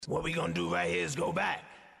What we gonna do right here is go back.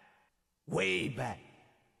 Way back.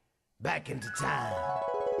 Back into time.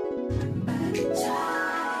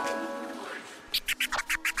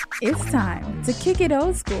 It's time to kick it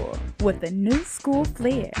old school with a new school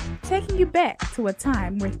flair, taking you back to a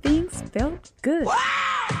time where things felt good. Wow!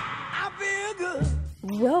 I feel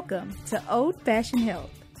good. Welcome to Old Fashioned Health.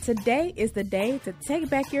 Today is the day to take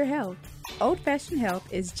back your health. Old Fashioned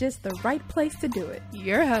Health is just the right place to do it.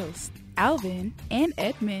 Your hosts, Alvin and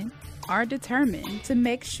Edmund, are determined to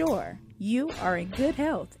make sure you are in good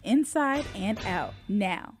health inside and out.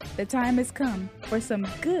 Now, the time has come for some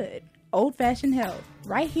good old-fashioned health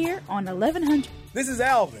right here on 1100. This is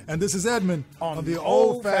Alvin. And this is Edmund on the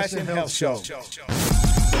Old Fashioned Health Show.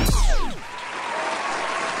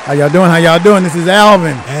 How y'all doing? This is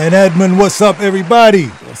Alvin. And Edmund, what's up, everybody?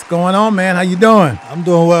 What's going on, man? How you doing? I'm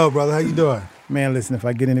doing well, brother. How you doing? Man, listen, if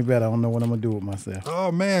I get any better, I don't know what I'm going to do with myself. Oh,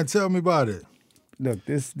 man, tell me about it. Look,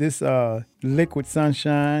 this liquid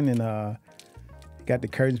sunshine and got the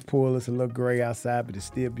curtains pulled. It's a little gray outside, but it's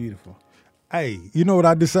still beautiful. Hey, you know what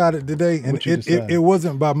I decided today? And it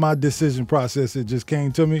wasn't by my decision process. It just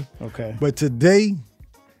came to me. Okay. But today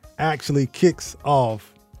actually kicks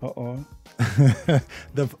off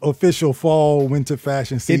the official fall winter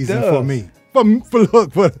fashion season for me.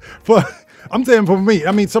 For I'm saying for me.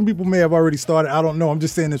 I mean, some people may have already started. I don't know. I'm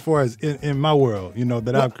just saying as far as in my world,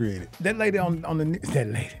 that I've created. That lady on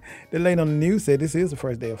the news said this is the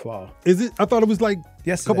first day of fall. Is it? I thought it was like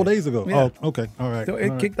yesterday. A couple days ago. Yeah. Oh, okay. All right. So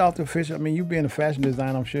it kicked off the official. I mean, you being a fashion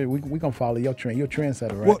designer, I'm sure we gonna follow your trend. You're a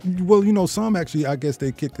trendsetter, right? Well, some actually, I guess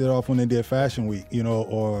they kicked it off when they did Fashion Week,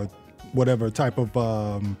 or whatever type of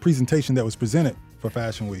presentation that was presented for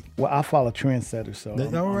Fashion Week. Well, I follow trendsetters, so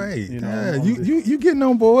all right. You getting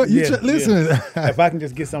on board? Listen. Yeah. If I can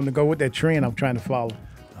just get something to go with that trend, I'm trying to follow.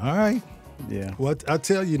 All right. Yeah. Well, I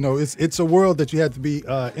tell you, it's a world that you have to be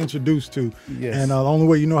introduced to, yes. And the only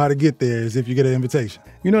way you know how to get there is if you get an invitation.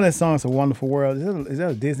 You know that song, "It's a Wonderful World." Is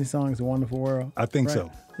that a Disney song? "It's a Wonderful World"? I think right?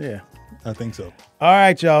 so. Yeah. I think so. All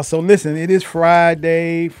right, y'all. So listen, it is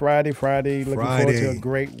Friday. Looking forward to a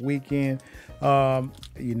great weekend. I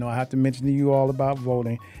have to mention to you all about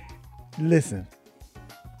voting. Listen,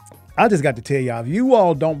 I just got to tell y'all, if you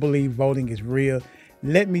all don't believe voting is real,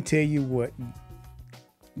 let me tell you what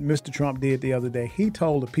Mr. Trump did the other day. He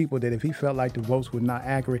told the people that if he felt like the votes were not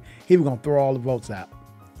accurate, he was going to throw all the votes out.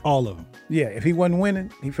 All of them. Yeah, if he wasn't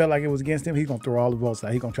winning, he felt like it was against him, he's going to throw all the votes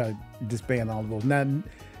out. He's going to try to disband all the votes. Now,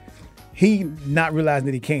 he not realizing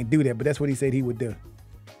that he can't do that, but that's what he said he would do.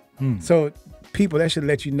 So people, that should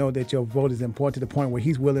let you know that your vote is important to the point where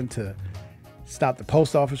he's willing to stop the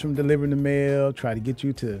post office from delivering the mail, try to get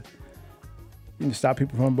you to stop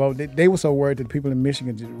people from voting. They were so worried that the people in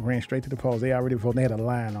Michigan just ran straight to the polls. They already voted. They had a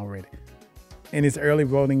line already. And it's early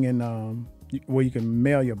voting in where you can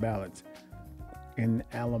mail your ballots. In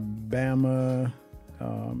Alabama,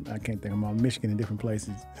 I can't think of them all, Michigan and different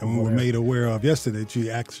places. And we were made aware of yesterday that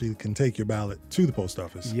you actually can take your ballot to the post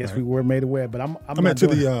office. Yes, right? we were made aware, but I'm not to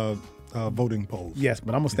the voting polls. Yes,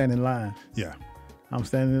 but I'm going to stand in line. Yeah. I'm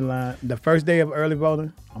standing in line. The first day of early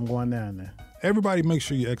voting, I'm going down there. Everybody make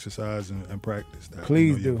sure you exercise and practice that.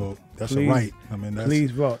 Please do. You vote. That's a right. I mean, please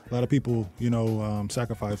vote. A lot of people,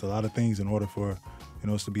 sacrifice a lot of things in order for,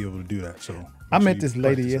 us to be able to do that. So I met this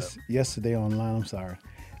lady yesterday online. I'm sorry.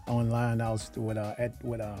 Online, I was with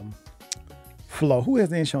Flo. Who has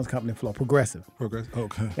the insurance company? Flo. Progressive. Okay.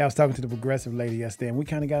 Yeah, I was talking to the Progressive lady yesterday, and we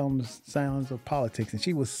kind of got on the sounds of politics, and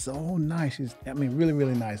she was so nice. Really,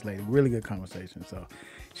 really nice lady. Really good conversation. So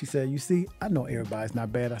she said, "You see, I know everybody's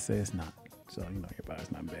not bad." I said, "It's not." So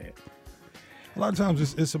everybody's not bad. A lot of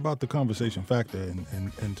times it's about the conversation factor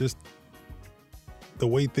and just the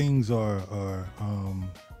way things are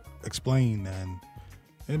explained,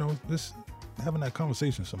 and just having that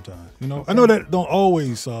conversation sometimes. I know that don't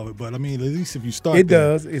always solve it, but I mean, at least if you start, it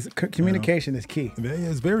does. Communication is key.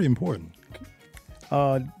 It's very important.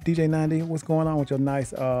 DJ 90, what's going on with your nice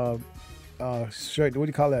shirt? What do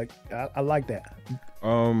you call that? I like that.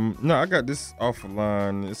 No, I got this off the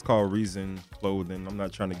line. It's called Reason Clothing. I'm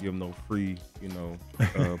not trying to give them no free,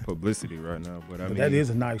 publicity right now, but I mean that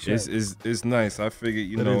is a nice shirt. It's nice. I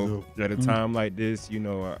figured, at a time like this,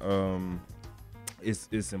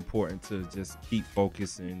 it's important to just keep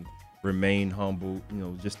focused and remain humble,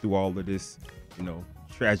 just through all of this,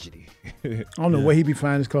 tragedy. I don't know where he be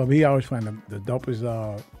finding his clothes, but he always find the dopest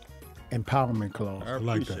empowerment clothes. I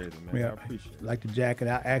appreciate it, man. Yeah. I appreciate it. Like the jacket,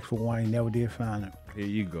 I asked for one, he never did find it. Here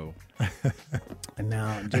you go. And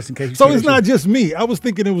now, just in case you So it's not just me. I was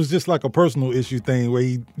thinking it was just like a personal issue thing where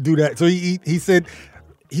he do that. So he said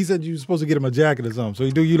he said you were supposed to get him a jacket or something. So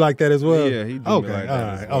do you like that as well? Yeah, he do okay, me like all that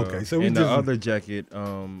right, as well. okay. So and the other jacket,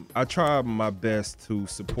 I try my best to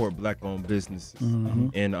support Black-owned businesses,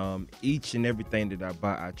 and each and everything that I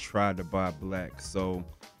buy, I try to buy Black. So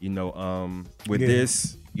with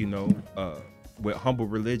this, with Humble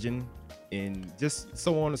Religion, and just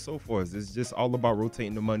so on and so forth. It's just all about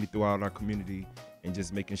rotating the money throughout our community and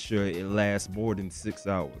just making sure it lasts more than 6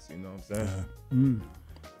 hours. You know what I'm saying?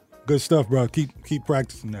 Good stuff, bro. Keep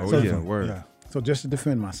practicing that. Oh, yeah, word. Yeah. So just to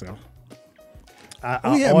defend myself.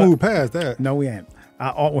 We had moved past that. No, we ain't.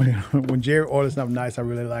 When Jerry orders something nice I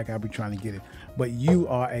really like, I'll be trying to get it. But you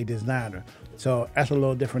are a designer. So that's a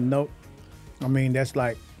little different note. I mean, that's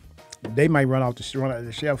like, they might run out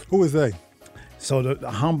the shelf. Who is they? So the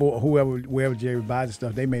Humble, wherever Jerry buys the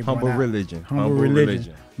stuff, they may Humble run out. Religion. Humble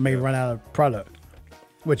Religion may run out of product.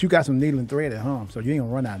 But you got some needle and thread at home, so you ain't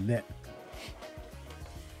gonna run out of that.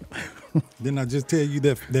 Didn't I just tell you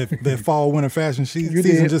that fall winter fashion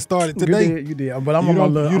season just started today? You did. But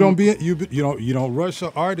you don't rush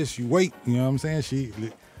an artist. You wait. You know what I'm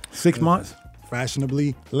saying? 6 months,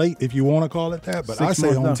 fashionably late, if you want to call it that. But I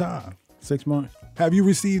say on time. 6 months. Have you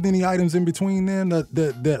received any items in between then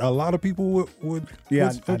that a lot of people would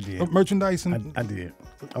I did. Merchandise? And, I did.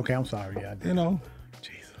 Okay, I'm sorry. Yeah, I did.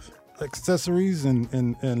 Jesus. Accessories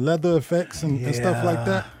and leather effects and stuff like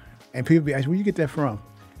that. And people be asking, where you get that from?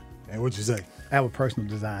 And what'd you say? I have a personal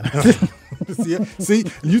designer. See,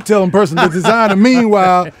 you tell them personal designer.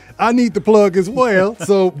 Meanwhile, I need the plug as well.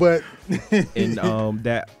 So, but and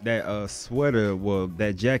that sweater,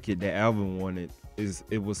 that jacket that Alvin wanted,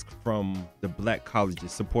 it was from the Black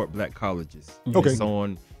colleges, support Black colleges. Okay.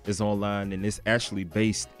 It's online, and it's actually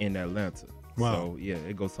based in Atlanta. Wow. So yeah,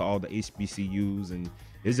 it goes to all the HBCUs, and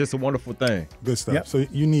it's just a wonderful thing. Good stuff. Yep. So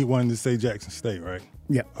you need one to say Jackson State, right?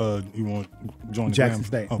 Yeah. You want to join the Jackson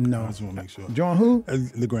Graham? State? Okay, No. I just want to make sure. Join who?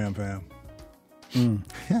 The Graham fam. You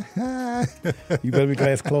better be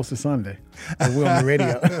glad it's close to Sunday. We're on the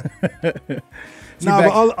radio.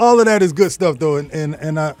 But all of that is good stuff though,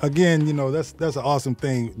 and again, that's an awesome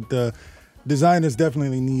thing. The designers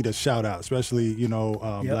definitely need a shout out, especially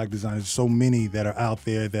Black designers. So many that are out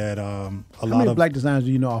there that How many Black designers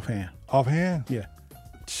do you know offhand? Offhand? Yeah.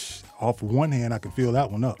 Off one hand, I can fill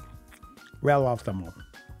that one up. Rattle off some of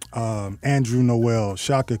them. Andrew Noel,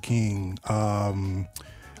 Shaka King. Hold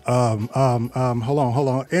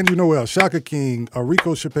on. Andrew Noel, Shaka King,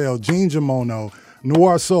 Rico Chappelle, Gene Jamono,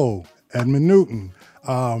 Noir Soul, Edmund Newton.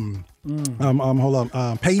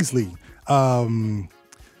 Paisley. I'm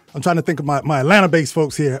trying to think of my Atlanta-based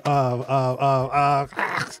folks here. So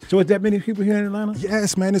is that many people here in Atlanta?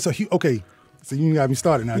 Yes, man. It's a huge. Okay, so you got me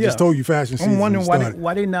started now. I Yeah. just told you fashion season. I'm wondering started.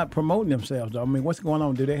 why they not promoting themselves, though. I mean, what's going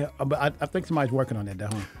on? Do they have, but I think somebody's working on that, though,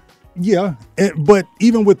 huh? Yeah, but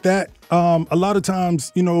even with that, a lot of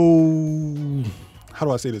times, how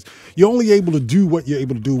do I say this? You're only able to do what you're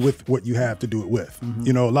able to do with what you have to do it with.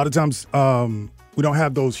 Mm-hmm. A lot of times we don't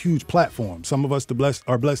have those huge platforms. Some of us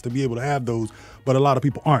are blessed to be able to have those, but a lot of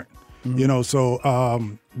people aren't. Mm-hmm. So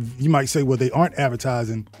you might say, well, they aren't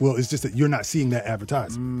advertising. Well, it's just that you're not seeing that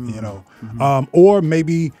advertising, or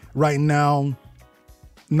maybe right now,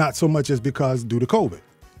 not so much as because due to COVID,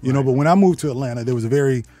 but when I moved to Atlanta, there was a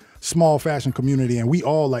very small fashion community, and we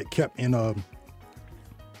all kept in a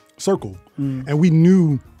circle, and we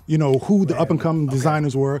knew who the up-and-coming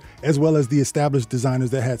designers were, as well as the established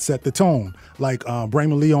designers that had set the tone, like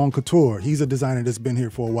Brahma Leon Couture. He's a designer that's been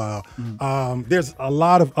here for a while. There's a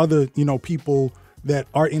lot of other people that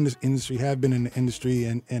are in this industry, have been in the industry,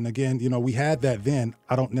 and again, we had that then.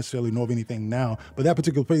 I don't necessarily know of anything now, but that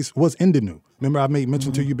particular place was Indignu. Remember, I made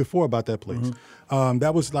mention to you before about that place.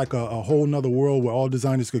 That was like a whole nother world where all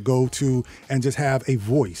designers could go to and just have a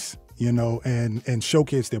voice, and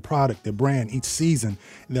showcase their product, their brand each season.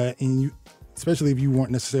 Especially if you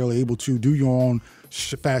weren't necessarily able to do your own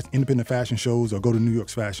independent fashion shows or go to New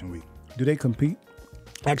York's Fashion Week. Do they compete?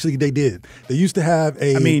 Actually, they did. They used to have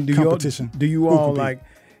a competition. Do you all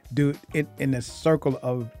do it in the circle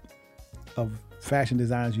of fashion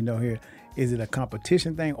designers here? Is it a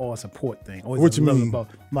competition thing or a support thing? Or is What it you a little mean? of both?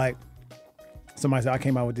 Like somebody said, I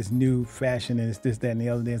came out with this new fashion and it's this, that, and the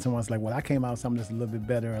other day. And someone's like, well, I came out with something that's a little bit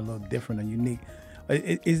better, a little different and unique.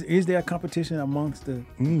 Is there a competition amongst the?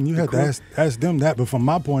 You had to ask them that, but from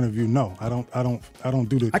my point of view, no, I don't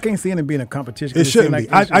do the. I can't see it being a competition. It shouldn't be.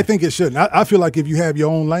 I think it shouldn't. I feel like if you have your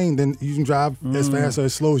own lane, then you can drive as fast or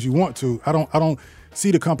as slow as you want to. I don't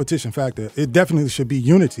see the competition factor. It definitely should be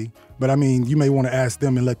unity, but I mean, you may want to ask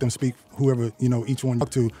them and let them speak, whoever each one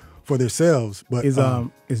talk to for themselves. But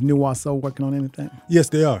is Noir Soul working on anything? Yes,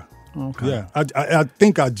 they are. Okay. Yeah, I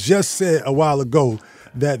think I just said a while ago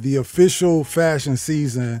that the official fashion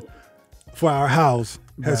season for our house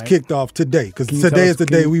has Right. kicked off today. Because Can you today tell is us- the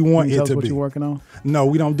can day you- we want can you it tell us to what be. you're working on? No,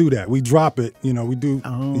 we don't do that. We drop it. You know, we do.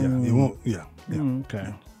 Oh. Yeah, it won't. Yeah.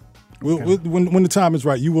 Okay. When the time is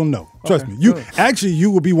right, you will know. Trust Okay, me. You good. actually you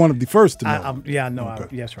will be one of the first to know. Yeah, I know.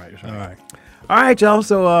 Okay. Yes, right. That's right. All right. All right, y'all.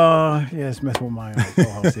 So, let's mess with my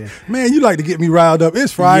co-host here. Man, you like to get me riled up.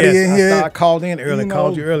 It's Friday yes, in here. I called in early. You know.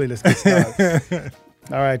 Called you early. Let's get started.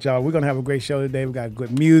 All right, y'all. We're going to have a great show today. We got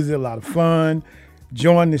good music, a lot of fun.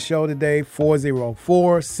 Join the show today,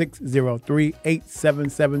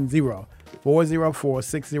 404-603-8770.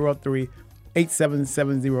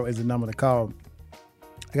 404-603-8770 is the number to call.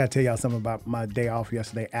 I got to tell y'all something about my day off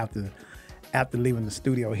yesterday after leaving the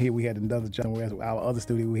studio here. We had another job. Our other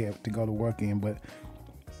studio we had to go to work in, but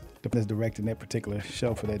the person directing that particular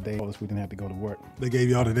show for that day told us we didn't have to go to work. They gave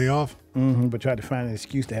y'all the day off. But tried to find an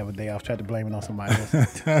excuse to have a day off, tried to blame it on somebody else.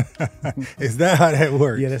 Is that how that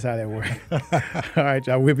works? Yeah, that's how that works. All right,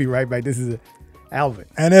 y'all. We'll be right back. This is Alvin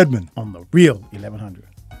And Edmund. on the Real 1100.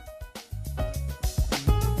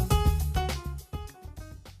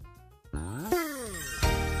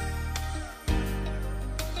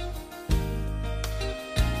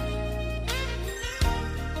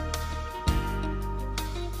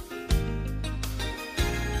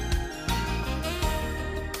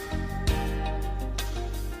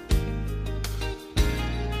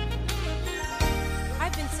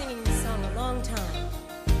 I've been singing this song a long time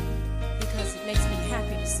because it makes me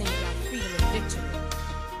happy to sing about freedom and victory.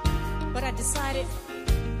 But I decided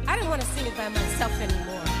I didn't want to sing it by myself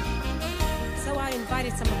anymore. So I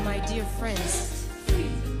invited some of my dear friends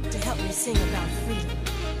to help me sing about freedom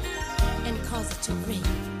and cause it to ring.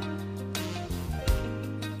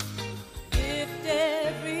 Lift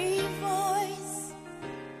every voice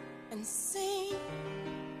and sing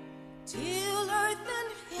till earth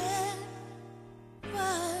and heaven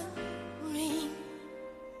ring,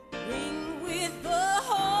 ring with the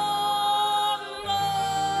harmony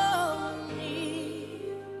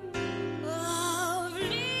of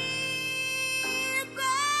liberty.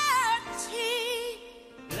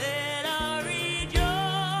 Let our rejoicing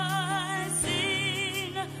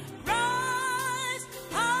rise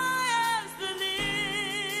high as the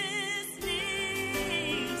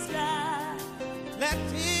listening sky. Let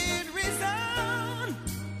it resound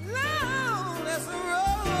loud as a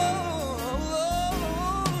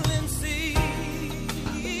rolling sea.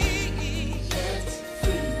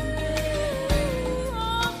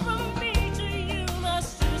 Oh, from me to you, my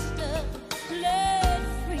sister, let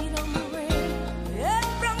freedom ring. And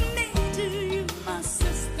from me to you, my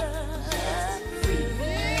sister, let freedom.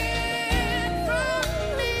 From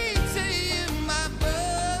me to you, my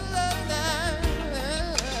brother,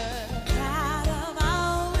 out of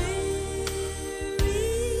our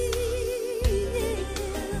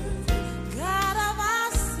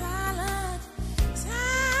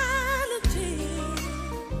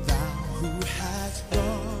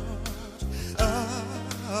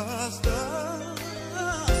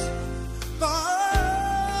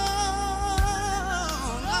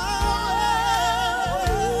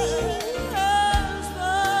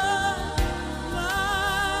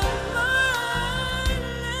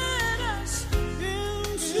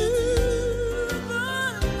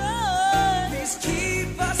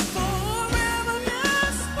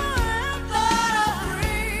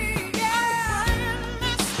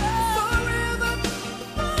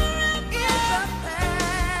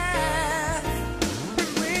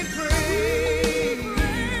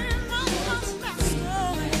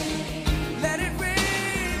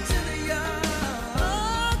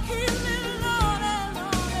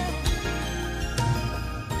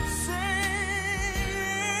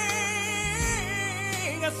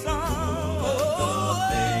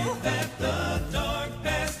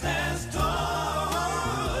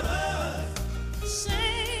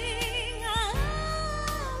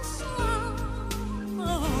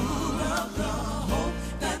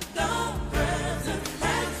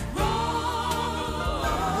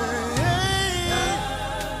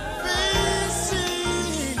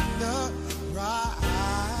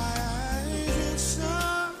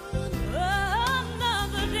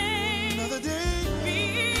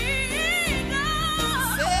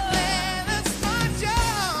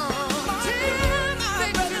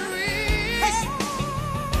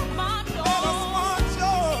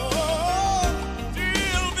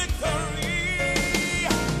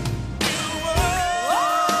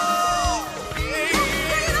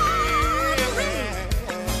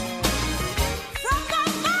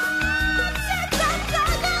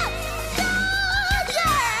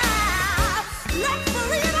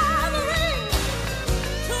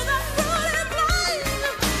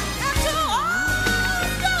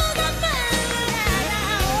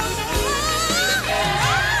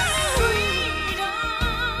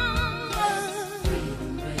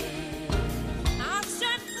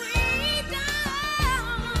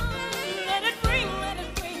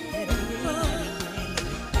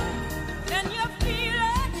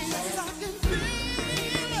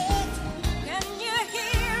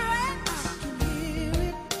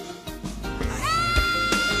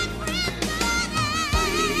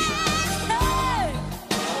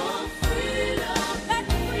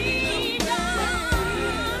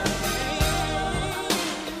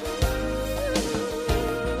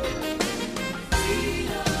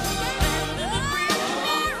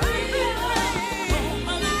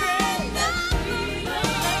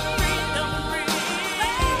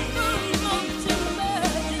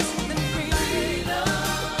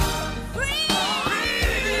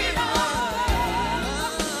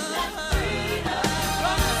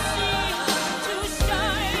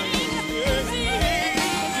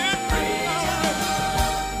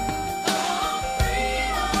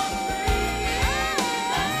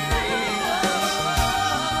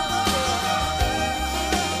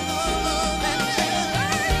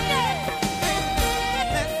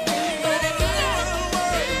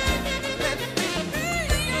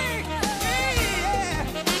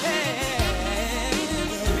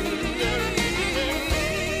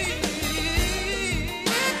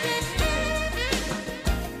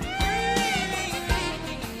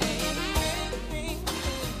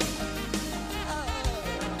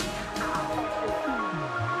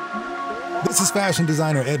This is fashion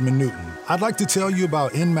designer Edmund Newton. I'd like to tell you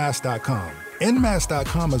about nmask.com.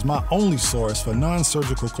 nmask.com is my only source for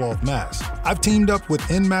non-surgical cloth masks. I've teamed up with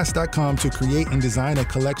nmask.com to create and design a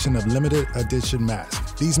collection of limited edition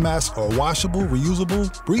masks. These masks are washable,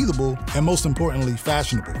 reusable, breathable, and most importantly,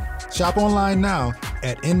 fashionable. Shop online now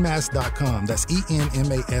at nmask.com. That's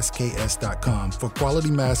ENMASKS.com for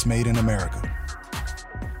quality masks made in America.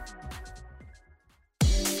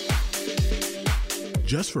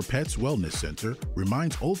 Just for Pets Wellness Center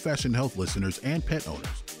reminds Old Fashioned Health listeners and pet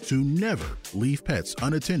owners to never leave pets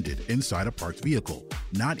unattended inside a parked vehicle,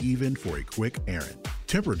 not even for a quick errand.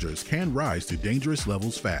 Temperatures can rise to dangerous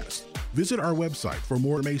levels fast. Visit our website for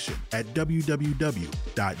more information at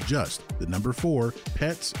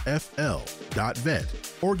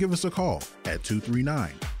www.just4petsfl.vet or give us a call at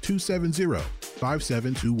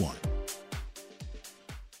 239-270-5721.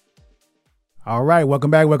 All right,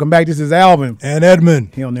 welcome back. This is Alvin. And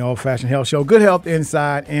Edmund. Here on the Old Fashioned Health Show. Good health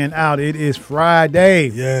inside and out. It is Friday.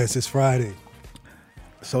 Yes, it's Friday.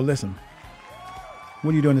 So listen,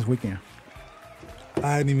 what are you doing this weekend?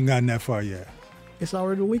 I hadn't even gotten that far yet. It's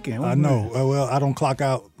already the weekend. I know. Well, I don't clock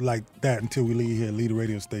out like that until we leave the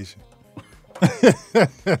radio station.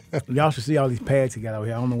 Y'all should see all these pads he got out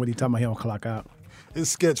here. I don't know what he's talking about. He don't clock out.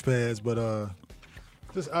 It's sketch pads, but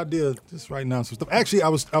this idea, just writing down some stuff. Actually, I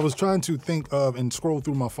was trying to think of and scroll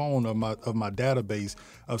through my phone of my database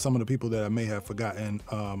of some of the people that I may have forgotten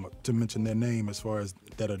to mention their name as far as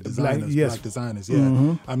that are designers, black designers.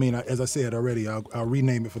 Yeah, I mean, as I said already, I'll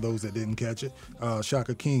rename it for those that didn't catch it.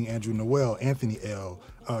 Shaka King, Andrew Noel, Anthony L,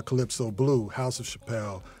 Calypso Blue, House of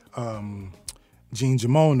Chappelle, Gene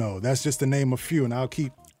Gimono. That's just to name a few, and I'll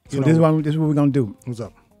keep. So this is what we're gonna do. What's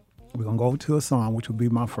up? We're gonna go to a song, which will be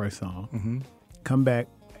my first song. Mm-hmm. Come back,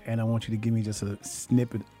 and I want you to give me just a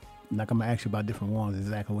snippet. Like I'm gonna ask you about different ones,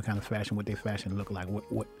 exactly what kind of fashion, what their fashion look like,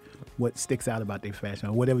 what sticks out about their fashion,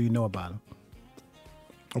 or whatever you know about them.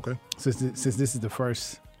 Okay. Since this is the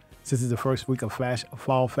first week of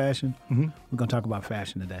fall fashion, we're gonna talk about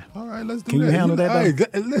fashion today. All right, let's do Can that. you handle that, though?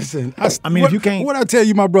 Hey, listen, I mean, if you can't, what I tell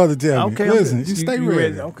you, my brother tell me. Okay, listen, okay. you stay You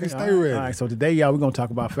ready. Okay, stay ready. All right, so today, y'all, we're gonna talk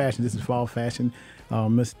about fashion. This is fall fashion.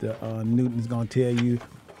 Mr. Newton is gonna tell you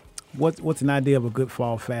what's an idea of a good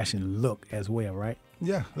fall fashion look as well, right?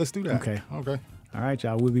 Yeah, let's do that. Okay. All right,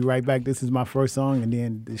 y'all. We'll be right back. This is my first song, and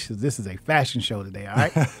then this is a fashion show today. All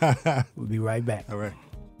right. We'll be right back. All right.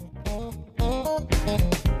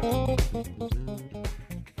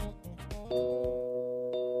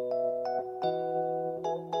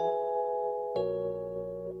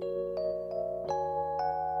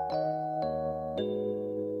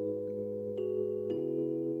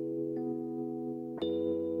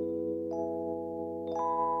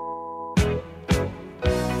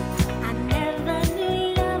 I never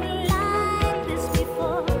knew love like this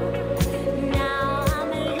before. Now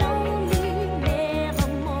I'm lonely, never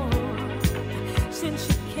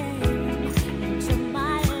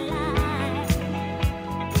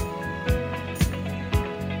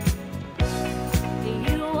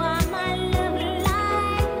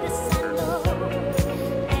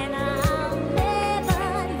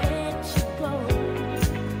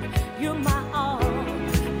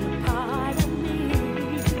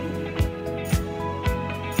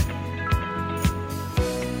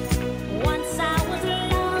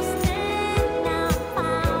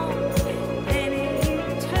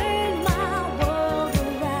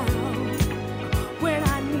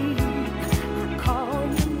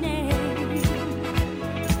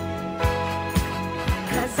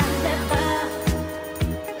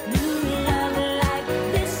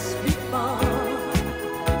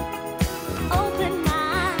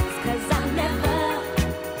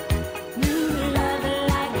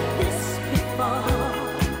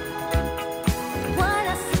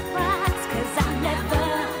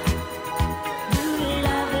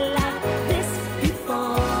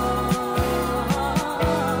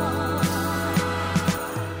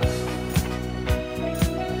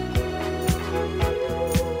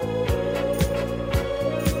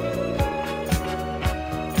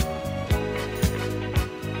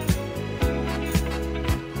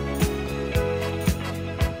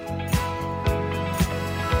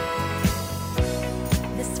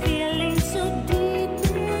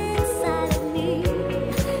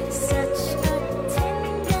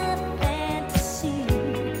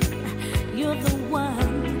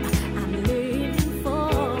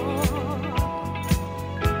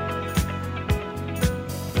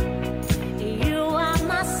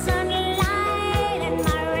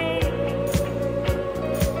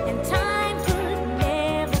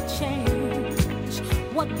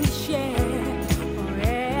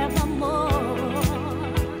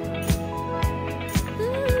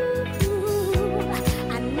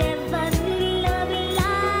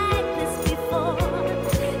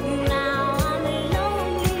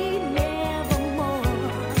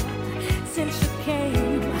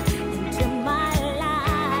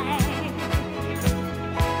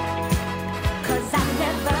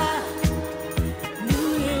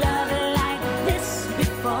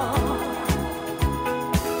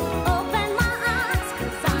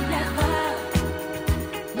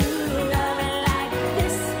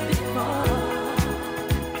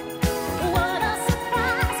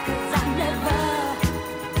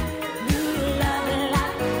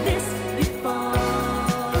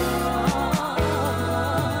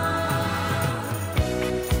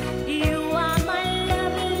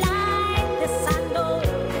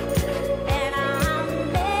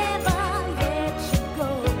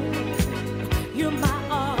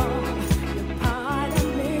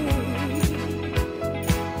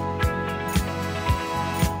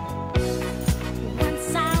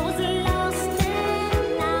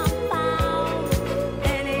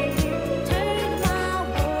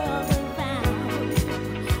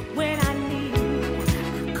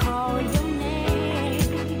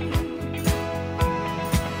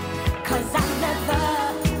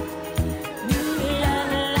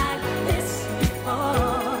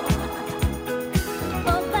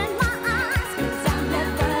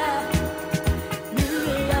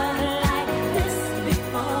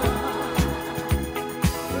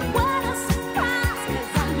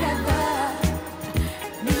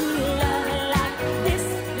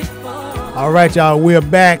All right, y'all. We're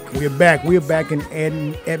back. We're back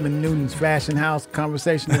in Edmund Newton's Fashion House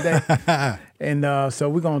conversation today. And so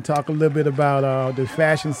we're going to talk a little bit about the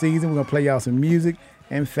fashion season. We're going to play y'all some music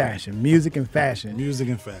and fashion. Music and fashion. Music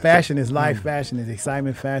and fashion. Fashion is life. Fashion is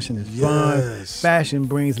excitement. Fashion is fun. Yes. Fashion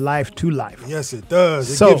brings life to life. Yes, it does.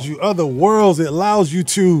 It So- gives you other worlds. It allows you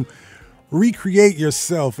to recreate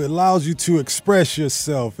yourself. It allows you to express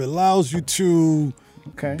yourself. It allows you to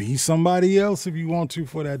Okay. be somebody else if you want to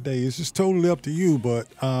for that day. It's just totally up to you. But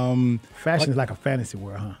Fashion is like a fantasy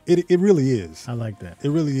world, huh? it really is. I like that. It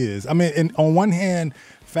really is. I mean, and on one hand,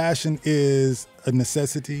 fashion is a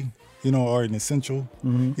necessity, or an essential, but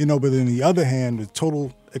on the other hand, the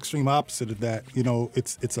total extreme opposite of that,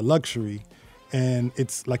 it's a luxury, and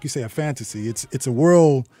it's, like you say, a fantasy. It's a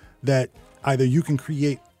world that either you can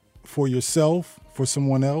create for yourself, for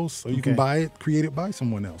someone else, or you can buy it, create it by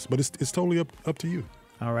someone else. But it's totally up to you.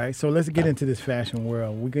 All right, so let's get into this fashion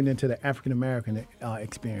world. We're getting into the African American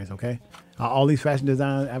experience, okay? Are all these fashion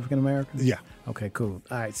designers African Americans? Yeah. Okay, cool.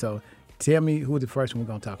 All right, so tell me who the first one we're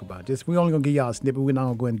gonna talk about. We're only gonna give y'all a snippet. We're not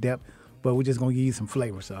gonna go in depth, but we're just gonna give you some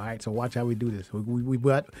flavor. So, all right, so watch how we do this. We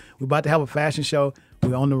about to have a fashion show.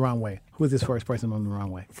 We're on the runway. Who is this first person on the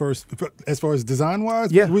runway? First, as far as design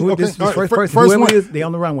wise, Yeah, this first person. Whoever one, it is, they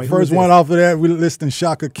on the runway. Who is First this? one off of that, we're listing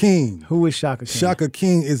Shaka King. Who is Shaka King? Shaka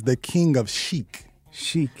King is the king of chic.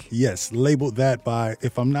 Chic. Yes, labeled that by,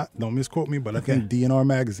 if I'm not, don't misquote me, but I think DNR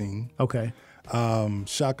magazine. Okay.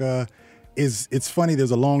 Shaka it's funny,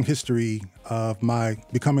 there's a long history of my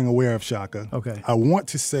becoming aware of Shaka. Okay. I want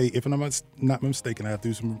to say, if I'm not mistaken, I have to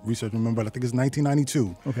do some research, remember, but I think it's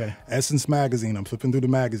 1992. Okay. Essence magazine, I'm flipping through the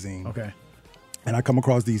magazine. Okay. And I come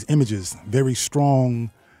across these images, very strong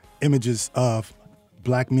images of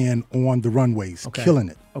black men on the runways, killing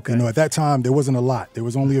it. Okay. At that time, there wasn't a lot. There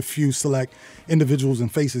was only a few select individuals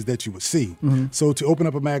and faces that you would see. Mm-hmm. So to open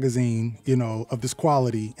up a magazine, of this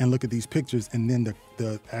quality and look at these pictures and then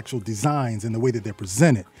the actual designs and the way that they're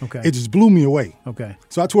presented, it just blew me away. Okay.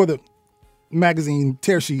 So I tore the magazine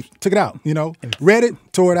tear sheet, took it out, read it,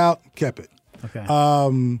 tore it out, kept it. Okay.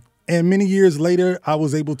 And many years later, I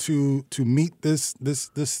was able to meet this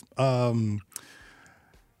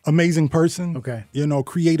amazing person. Okay.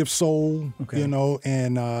 Creative soul. Okay.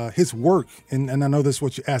 And his work. And I know this is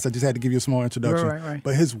what you asked. I just had to give you a small introduction. Right.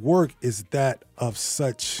 But his work is that of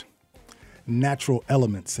such natural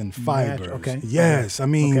elements and fibers. Okay. Yes. I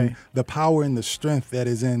mean, Okay. the power and the strength that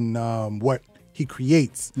is in what he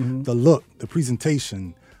creates, the look, the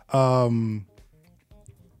presentation.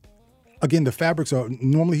 Again, the fabrics are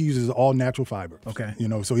normally he uses all natural fibers. Okay.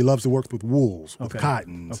 So he loves to work with wools, with Okay.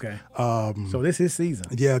 cottons. Okay. So this is season.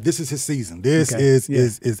 Yeah, this is his season. This Okay. is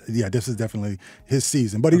Yeah. this is definitely his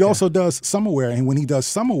season. But he also does summer wear, and when he does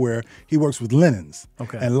summer wear, he works with linens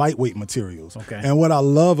Okay. and lightweight materials. Okay. And what I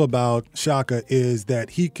love about Shaka is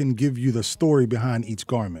that he can give you the story behind each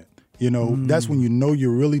garment. That's when you know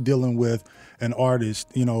you're really dealing with an artist,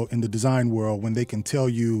 in the design world, when they can tell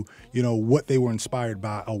you, what they were inspired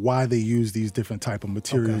by or why they use these different type of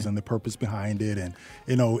materials and the purpose behind it. And,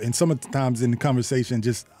 and sometimes in the conversation,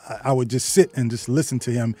 I would just sit and just listen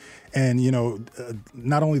to him. And,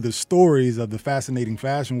 not only the stories of the fascinating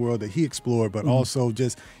fashion world that he explored, but also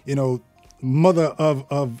just, mother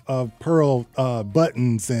of pearl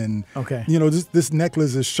buttons and this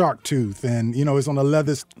necklace is shark tooth and it's on a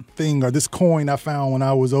leather thing, or this coin I found when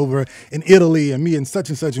I was over in Italy and me and such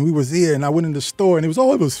and we was here and I went in the store and it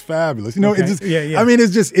was fabulous. Okay. It just Yeah. I mean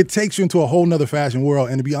it takes you into a whole nother fashion world.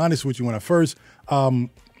 And to be honest with you, when I first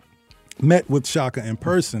met with Shaka in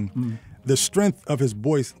person, the strength of his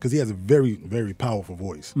voice, because he has a very, very powerful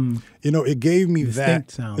voice. It gave me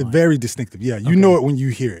Distinct sound like. very distinctive. Yeah, you know it when you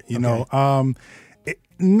hear it.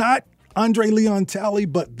 Not Andre Leon Talley,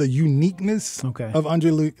 but the uniqueness of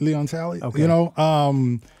Andre Leon Talley. Okay.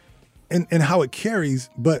 And how it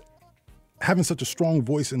carries, but having such a strong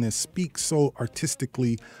voice and it speaks so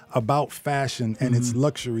artistically about fashion and its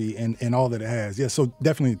luxury and all that it has. Yeah, so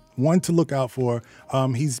definitely one to look out for.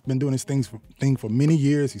 He's been doing his thing for many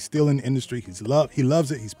years. He's still in the industry. He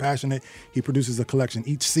loves it. He's passionate. He produces a collection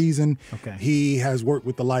each season. Okay. He has worked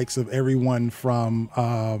with the likes of everyone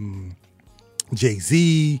from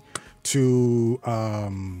Jay-Z to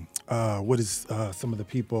what is some of the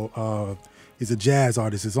people. He's a jazz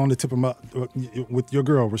artist. It's on the tip of my with your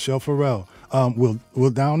girl Rochelle Farrell. Will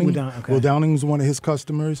Downing. Will Downing was one of his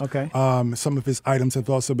customers. Okay. Some of his items have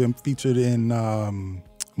also been featured in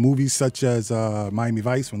movies such as Miami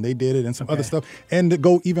Vice when they did it, and some other stuff. And to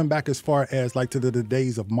go even back as far as like to the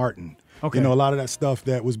days of Martin. Okay. You know, a lot of that stuff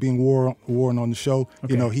that was being worn on the show,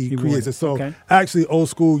 Okay. you know, he He wore creates it. it. So Okay. actually, Old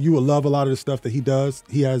School, you will love a lot of the stuff that he does.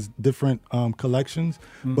 He has different collections,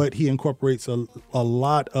 Mm. but he incorporates a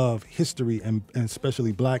lot of history and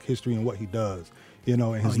especially Black history in what he does, you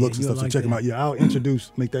know, and his yeah, looks and you'll stuff. So like check him that. out. Yeah, I'll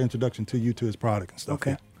make that introduction to you to his product and stuff.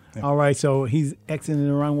 Okay. Yeah. All right. So he's exiting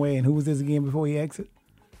the runway, and who was this again before he exit?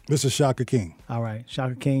 This is Shaka King. All right,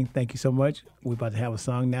 Shaka King. Thank you so much. We're about to have a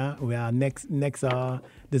song now. Our next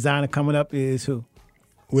designer coming up is who?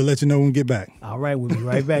 We'll let you know when we get back. All right, we'll be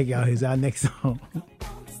right back, y'all. Here's our next song.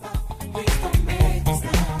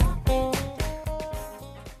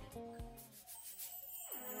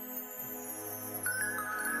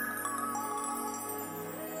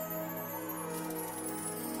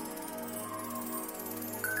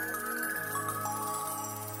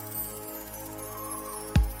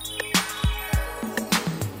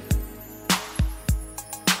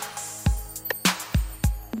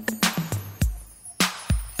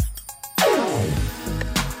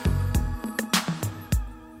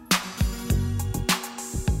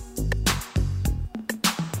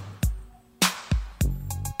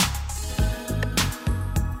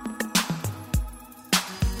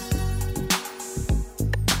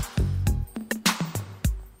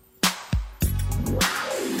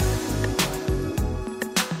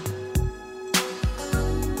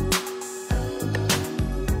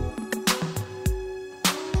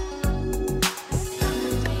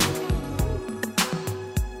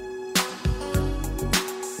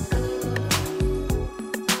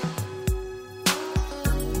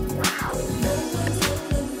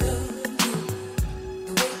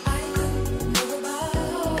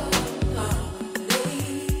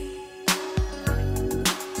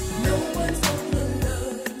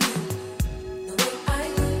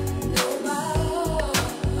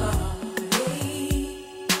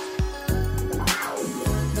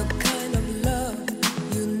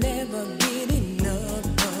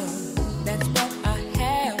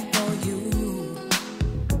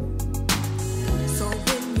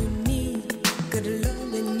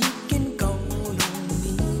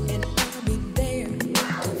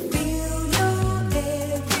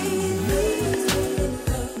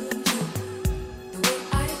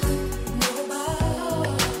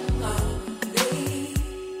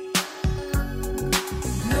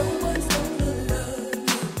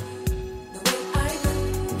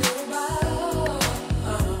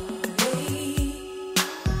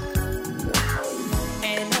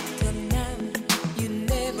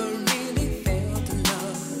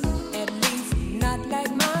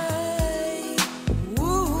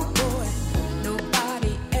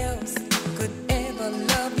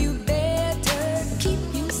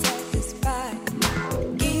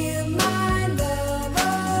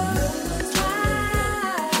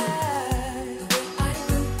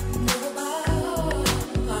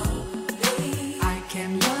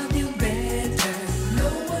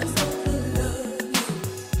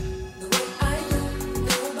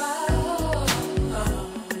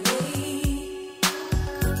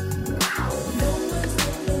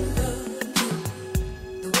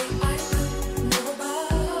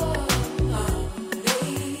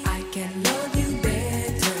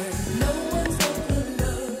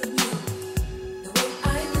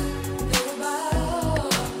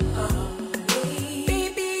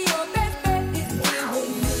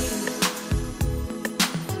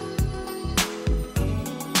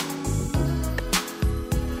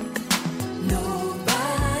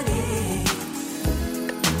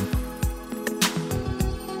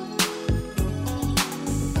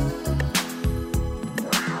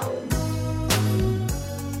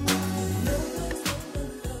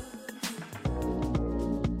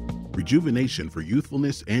 Rejuvenation for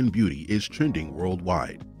youthfulness and beauty is trending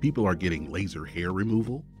worldwide. People are getting laser hair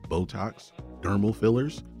removal, Botox, dermal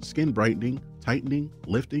fillers, skin brightening, tightening,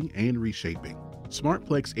 lifting, and reshaping.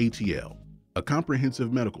 Smartplex ATL, a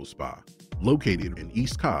comprehensive medical spa located in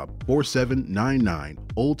East Cobb, 4799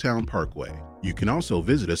 Old Town Parkway. You can also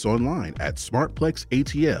visit us online at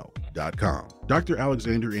smartplexatl.com. Dr.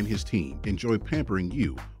 Alexander and his team enjoy pampering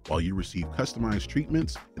you while you receive customized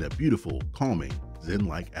treatments in a beautiful, calming,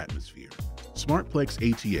 zen-like atmosphere. Smartplex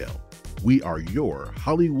ATL. We are your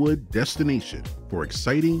Hollywood destination for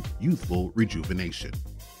exciting, youthful rejuvenation.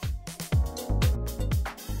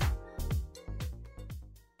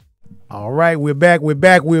 All right, we're back.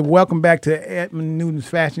 We're welcome back to Edmund Newton's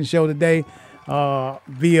Fashion Show today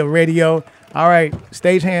via radio. All right,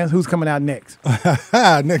 stage hands, who's coming out next?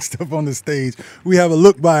 Next up on the stage, we have a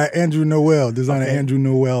look by Andrew Noel, designer Okay. Andrew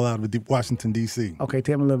Noel out of Washington, D.C. Okay,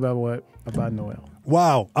 tell me a little bit about Noel.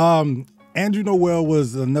 Wow. Andrew Noel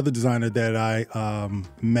was another designer that I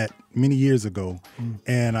met many years ago,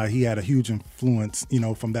 and he had a huge influence,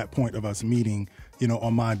 from that point of us meeting,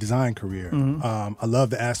 on my design career. I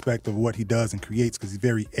love the aspect of what he does and creates because he's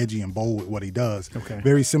very edgy and bold with what he does. Okay.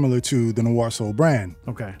 Very similar to the Noir Soul brand.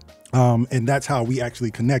 Okay. And that's how we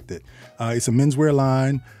actually connected. It's a menswear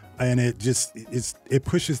line, and it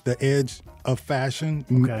pushes the edge of fashion,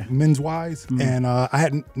 men's wise. And I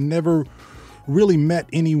had never really met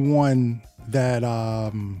anyone that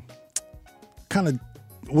kind of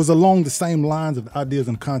was along the same lines of ideas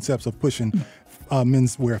and concepts of pushing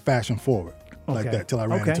menswear fashion forward like that till I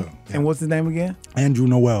ran into him. Yeah. And what's his name again? Andrew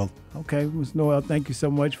Noel. Okay, Mr. Noel, thank you so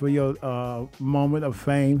much for your moment of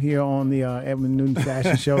fame here on the Edmund Newton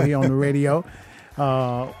Fashion Show here on the radio.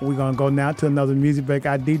 We're going to go now to another music break.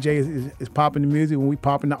 Our DJ is popping the music when we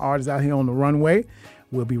popping the artists out here on the runway.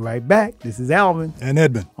 We'll be right back. This is Alvin. And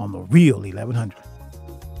Edmund. On the Real 1100.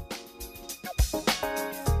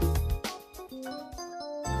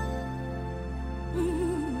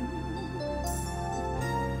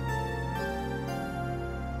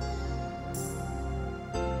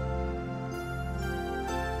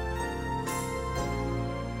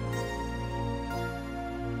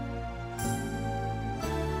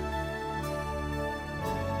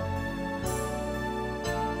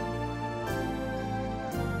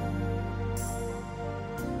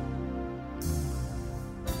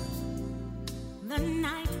 The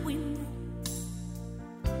night we met,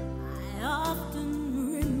 I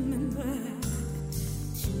often remember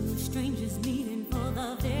two strangers meeting for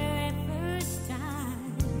the very first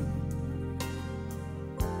time.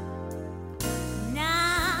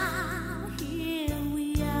 Now here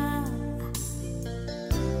we are,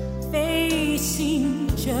 facing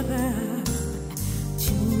each other,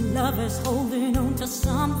 two lovers holding on to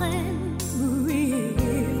something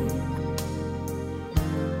real.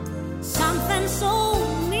 Something so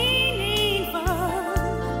meaningful.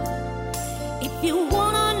 If you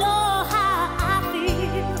wanna know how I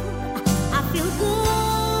feel good,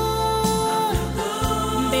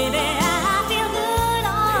 baby. I feel good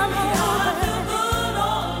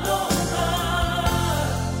all over.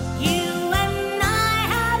 You and I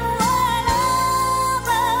have one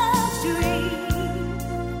lover's dream.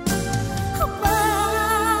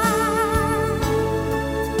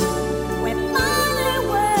 We're finally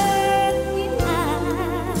working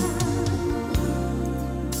out.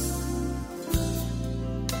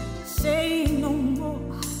 Say no more.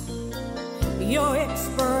 Your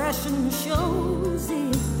expression shows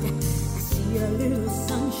it. I see a little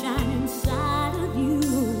sunshine inside of you.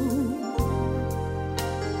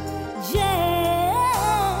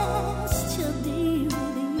 Just to be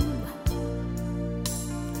with you,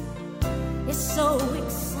 it's so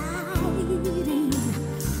exciting.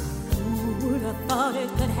 Who would have thought it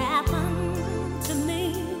could happen to me?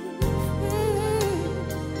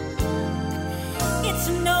 It's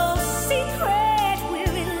no secret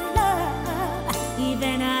we're in love.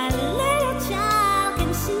 Even a little child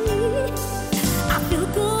can see. I feel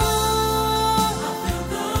good.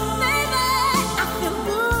 Baby, I feel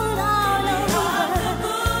good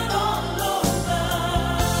all over.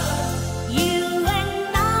 You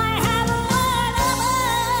and I have one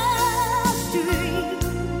lover's dream.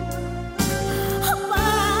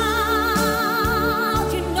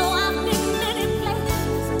 About, you know I've been many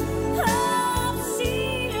places. I've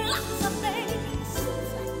seen lots of things.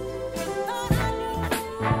 Thought I knew.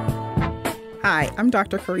 Hi, I'm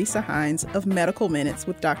Dr. Carissa Hines of Medical Minutes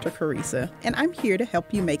with Dr. Carissa, and I'm here to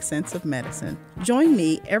help you make sense of medicine. Join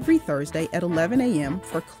me every Thursday at 11 a.m.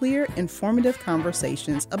 for clear, informative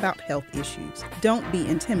conversations about health issues. Don't be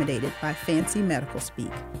intimidated by fancy medical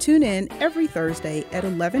speak. Tune in every Thursday at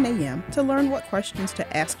 11 a.m. to learn what questions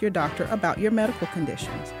to ask your doctor about your medical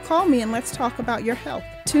conditions. Call me and let's talk about your health.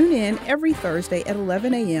 Tune in every Thursday at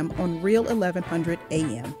 11 a.m. on Real 1100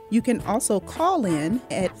 a.m. You can also call in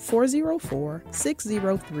at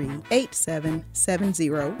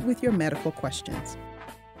 404-603-8770 with your medical questions.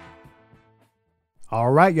 All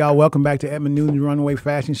right, y'all. Welcome back to Edmund Newton's Runaway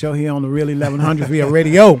Fashion Show here on the Real 1100 via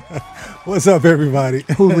radio. What's up, everybody?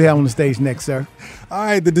 Who do we have on the stage next, sir? All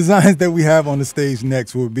right, the designs that we have on the stage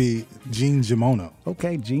next will be Gene Gimono.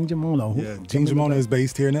 Okay, Gene Gimono. Yeah, Gene Gimono is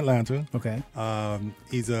based here in Atlanta. Okay.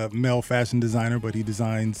 He's a male fashion designer, but he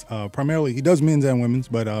designs primarily, he does men's and women's,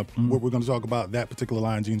 but what we're going to talk about, that particular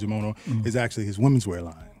line, Gene Gimono, is actually his women's wear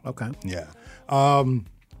line. Okay. Yeah.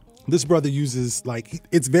 This brother uses,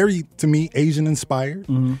 it's very, to me, Asian inspired.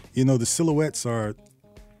 You know, the silhouettes are,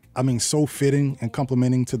 so fitting and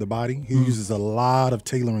complementing to the body. He uses a lot of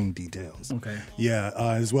tailoring details. Okay. Yeah,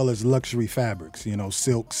 as well as luxury fabrics,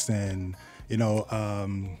 silks and,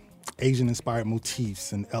 Asian-inspired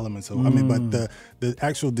motifs and elements. So, I mean, but the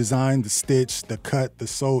actual design, the stitch, the cut, the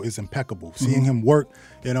sew is impeccable. Seeing him work,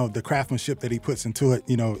 the craftsmanship that he puts into it,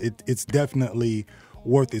 it's definitely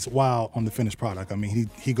worth its while on the finished product. I mean,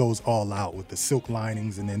 he goes all out with the silk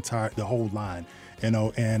linings and the whole line, and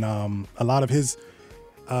a lot of his,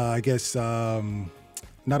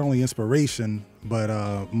 not only inspiration, but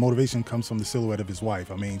motivation comes from the silhouette of his wife.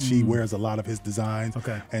 I mean, she wears a lot of his designs,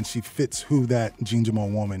 and she fits who that Jean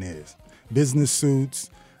Jamon woman is. Business suits,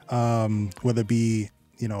 whether it be,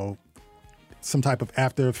 some type of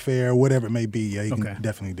after affair, whatever it may be, yeah, you can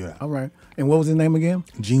definitely do that. All right. And what was his name again?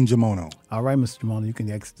 Jean Jamono. All right, Mr. Jamono, you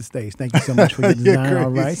can exit the stage. Thank you so much for your design.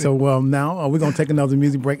 All right. So, now we're going to take another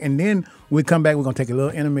music break, and then we come back. We're going to take a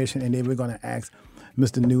little intermission, and then we're going to ask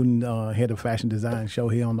Mr. Newton, head of fashion design show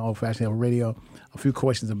here on the Old Fashioned Health Radio, a few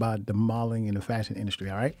questions about the modeling and the fashion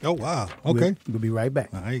industry. All right? Oh, wow. Okay. We'll be right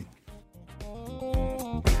back. All right.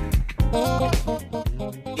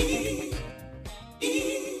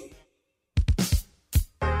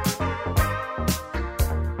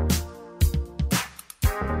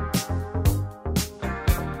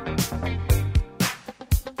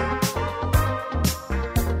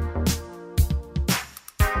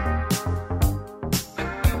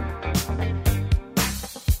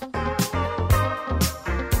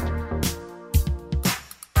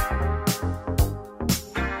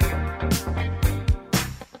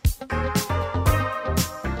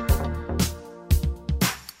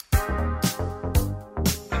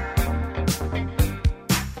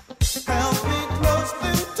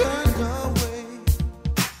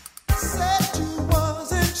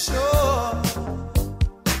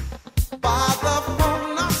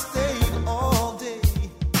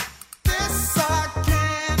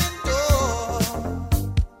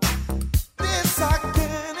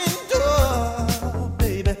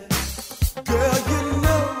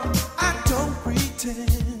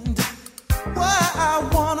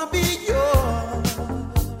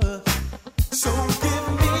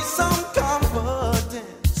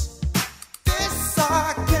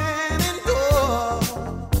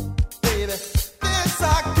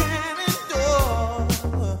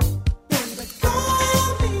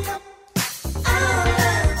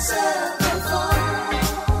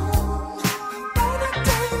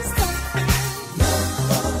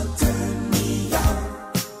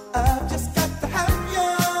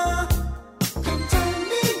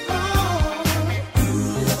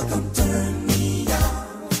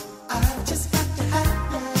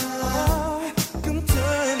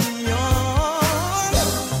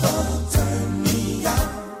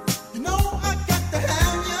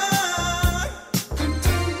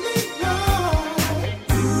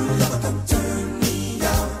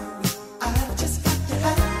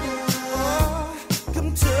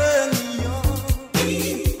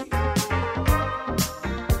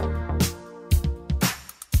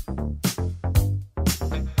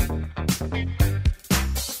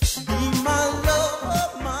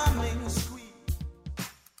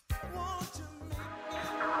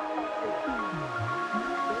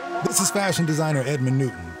 This is fashion designer Edmund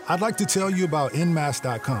Newton. I'd like to tell you about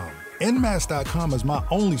nmask.com. nmask.com is my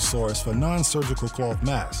only source for non-surgical cloth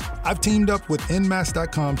masks. I've teamed up with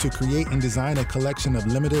nmask.com to create and design a collection of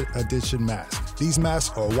limited edition masks. These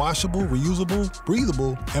masks are washable, reusable,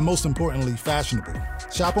 breathable, and most importantly, fashionable.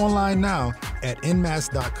 Shop online now at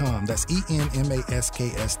nmask.com. That's enmasks.com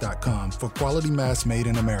for quality masks made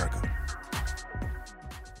in America.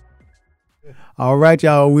 All right,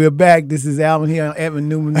 y'all, we're back. This is Alvin here on Edmund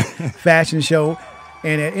Newman Fashion Show.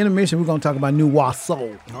 And at intermission, we're going to talk about Noir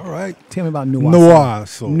Soul. All right. Tell me about Noir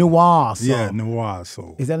Soul. Noir Soul. Yeah, Noir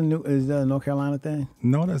Soul. Is that a North Carolina thing?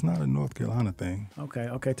 No, that's not a North Carolina thing.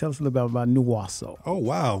 Okay. Tell us a little bit about Noir Soul. Oh,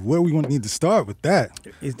 wow. Where we going to need to start with that?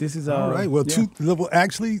 All right. Well,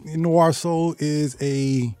 actually, Noir Soul is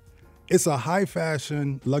it's a high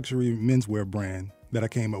fashion luxury menswear brand that I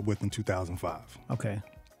came up with in 2005. Okay.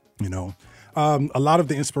 A lot of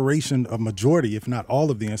the inspiration, a majority, if not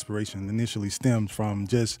all of the inspiration, initially stemmed from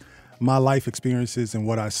just my life experiences and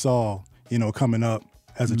what I saw, coming up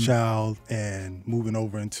as a child and moving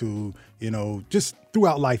over into, just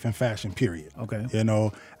throughout life and fashion, period. Okay.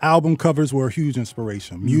 Album covers were a huge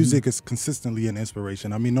inspiration. Music is consistently an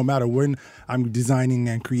inspiration. I mean, no matter when I'm designing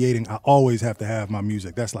and creating, I always have to have my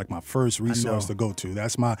music. That's like my first resource to go to.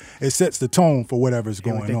 It sets the tone for whatever's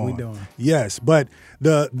going on. We're doing. Yes, but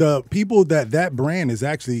the people that brand is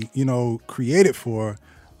actually, created for,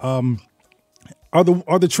 are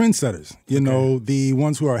the trendsetters, the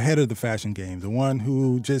ones who are ahead of the fashion game, the one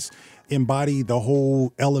who just, embody the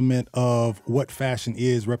whole element of what fashion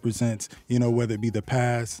is, represents, whether it be the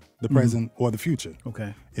past, the present, or the future.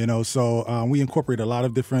 Okay. So we incorporate a lot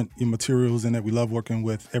of different materials in it. We love working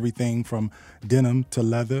with everything from denim to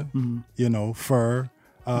leather, fur,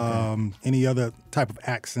 any other type of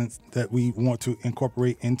accents that we want to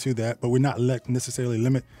incorporate into that, but we're not necessarily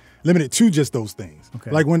limited to just those things.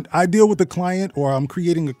 Okay. Like when I deal with the client or I'm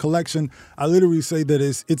creating a collection, I literally say that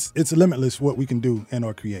it's limitless what we can do and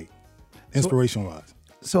or create, inspiration wise.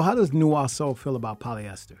 So how does Noir Soul feel about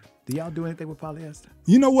polyester? Do y'all do anything with polyester?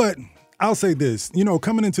 You know what? I'll say this.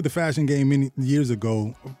 Coming into the fashion game many years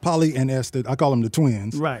ago, Polly and Esther, I call them the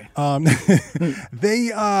twins. Right.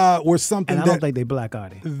 They were something and I don't think they black, are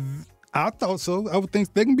they? I thought so. I would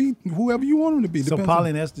think they can be whoever you want them to be. So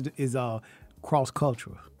Polly and Esther is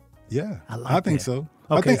cross-cultural. Yeah, I think that. so.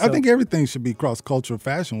 Okay, I think everything should be cross-cultural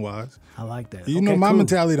fashion-wise. I like that. My cool.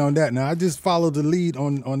 mentality on that. Now, I just follow the lead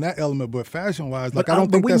on that element, but fashion-wise, But, I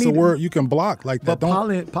don't think that's a word you can block like that.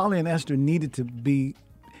 But Polly and Esther needed to be.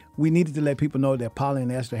 We needed to let people know that Polly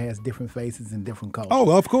and Esther has different faces and different colors.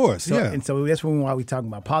 Oh, of course, so, yeah. And so that's why we talking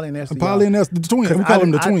about Polly and Esther. Polly and Esther, the twins. We call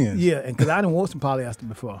them the twins. Yeah, and because I didn't want some polyester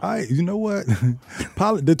before. You know what?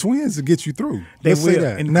 The twins will get you through. They Let's will, say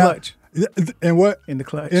that. in the clutch. And what? In the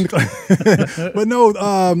clutch. But no,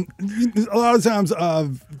 a lot of times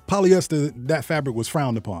polyester, that fabric was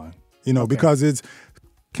frowned upon, because it's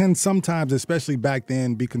can sometimes, especially back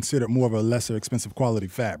then, be considered more of a lesser expensive quality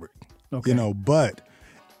fabric. Okay. But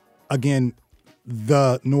again,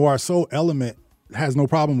 the Noir Soul element has no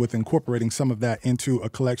problem with incorporating some of that into a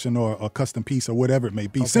collection or a custom piece or whatever it may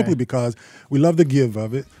be, simply because we love the give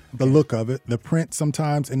of it, the look of it, the print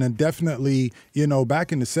sometimes, and then definitely,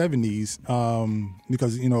 back in the 70s,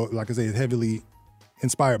 because, like I say, it's heavily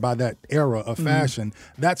inspired by that era of fashion,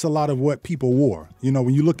 that's a lot of what people wore.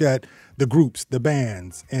 When you look at the groups, the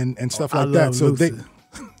bands, and stuff like that. So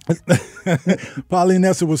Polly and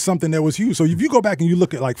Esther was something that was huge. So if you go back and you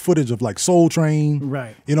look at like footage of like Soul Train,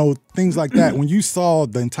 right, things like that, when you saw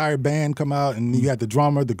the entire band come out and you had the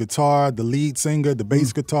drummer, the guitar, the lead singer, the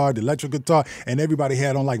bass guitar, the electric guitar, and everybody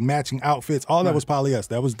had on like matching outfits, all that was polyester.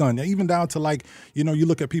 That was done. Even down to like, you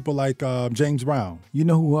look at people like James Brown,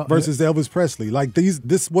 who versus Elvis Presley. Like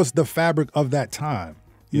this was the fabric of that time.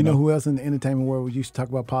 You know who else in the entertainment world we used to talk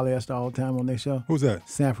about polyester all the time on their show? Who's that?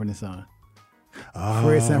 Sanford and Son.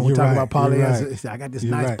 Fred Sanford would talk about polyester. Right. I got this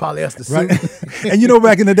nice polyester suit. Right. And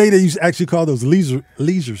back in the day, they used to actually call those leisure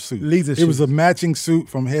suits. It was a matching suit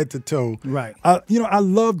from head to toe. Right. I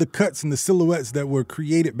love the cuts and the silhouettes that were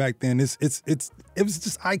created back then. It was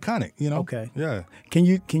just iconic. Okay. Yeah. Can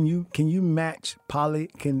you match Polly?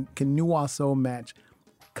 Can Noir Soul match?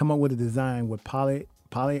 Come up with a design with Polly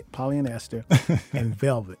and Esther and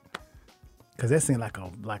Velvet, because that seemed like a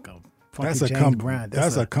That's James Brown.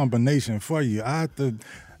 That's a combination for you. I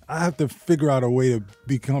have to figure out a way to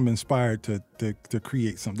become inspired to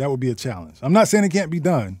create something. That would be a challenge. I'm not saying it can't be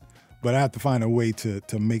done, but I have to find a way to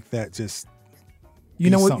make that just. You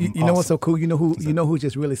know what? Awesome. What's so cool? You know who's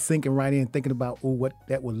just really sinking right in, thinking about what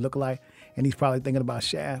that would look like, and he's probably thinking about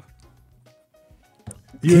Shaft.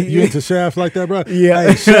 You into Shaft like that, bro?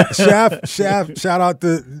 Yeah. Hey, Shaft. Shout out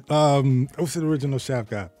to what's the original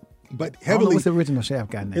Shaft guy? But heavily, what's the original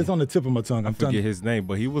Shaft guy name? It's on the tip of my tongue. I forget his name,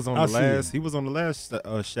 but he was on He was on the last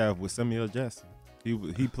Shaft with Samuel Jackson.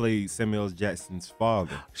 He played Samuel Jackson's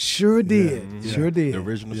father. Sure did. Yeah. Sure did. The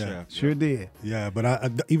original Shaft. Sure did. Yeah, but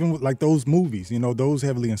I even with like those movies, those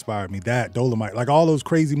heavily inspired me. That Dolomite, like all those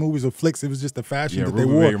crazy movies or flicks, it was just the fashion that they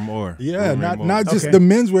wore. More. Yeah, not just the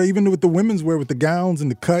men's wear, even with the women's wear, with the gowns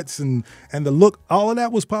and the cuts and the look. All of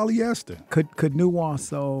that was polyester. Could Noir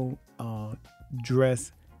Soul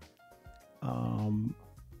dress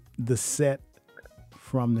the set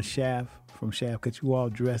from the Shaft? From Shaft, could you all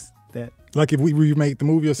dress that? Like if we remake the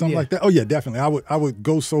movie or something like that? Oh yeah, definitely. I would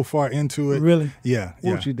go so far into it. Really? Yeah.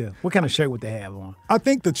 What would you do? What kind of shirt would they have on? I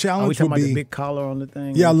think the challenge would be about the big collar on the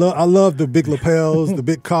thing. Yeah, I love the big lapels, the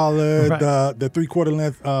big collar, right. the 3/4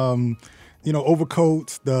 length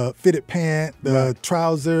overcoats, the fitted pant, the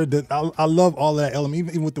trouser. I love all that element.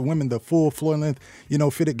 Even with the women, the full floor length,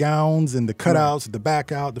 fitted gowns and the cutouts, the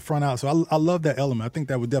back out, the front out. So I love that element. I think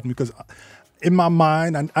that would definitely, because in my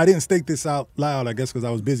mind, I didn't state this out loud, I guess, because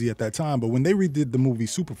I was busy at that time. But when they redid the movie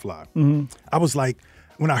Superfly, I was like,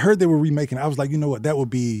 when I heard they were remaking it, I was like, you know what, that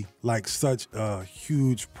would be like such a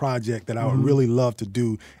huge project that I would really love to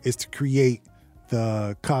do, is to create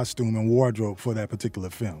the costume and wardrobe for that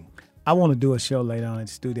particular film. I want to do a show later on in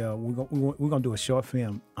the studio. We're gonna do a short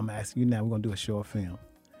film. I'm asking you now. We're gonna do a short film,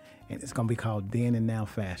 and it's gonna be called Then and Now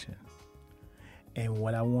Fashion. And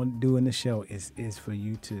what I want to do in the show is for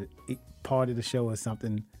you to, part of the show is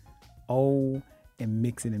something old and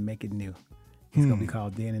mix it and make it new. It's gonna be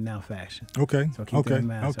called Then and Now Fashion. Okay. So keep that in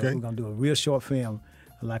mind. So Okay. we're gonna do a real short film,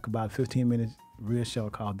 like about 15 minutes, real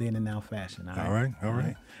short called Then and Now Fashion. All right. All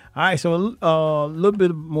right. So a little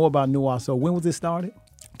bit more about Noir Soul. When was it started?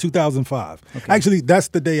 2005. Okay. Actually, that's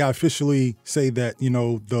the day I officially say that,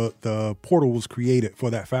 the portal was created for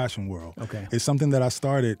that fashion world. Okay. It's something that I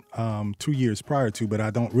started 2 years prior to, but I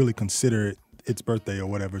don't really consider it its birthday or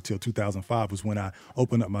whatever till 2005 was when I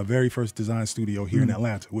opened up my very first design studio here in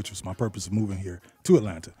Atlanta, which was my purpose of moving here to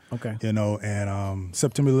Atlanta. Okay. And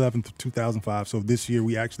September 11th, 2005. So this year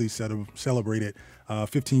we actually celebrated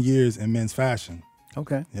 15 years in men's fashion.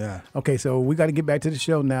 Okay. Yeah. Okay, so we got to get back to the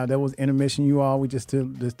show now. That was intermission, you all. We just took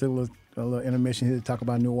a little intermission here to talk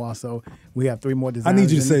about Noir Soul. We have 3 more I designers. need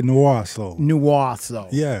you to say Noir Soul. Noir Soul.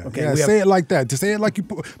 Yeah. Okay. Yeah. We have, Say it like that. To say it like you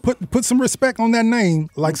put some respect on that name,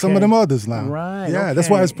 like some of them others now. Right, Yeah. That's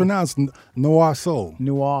why okay. it's pronounced Noir Soul.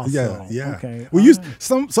 Noir Soul. Yeah. Yeah. Okay. We used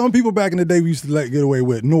some people back in the day. We used to let get away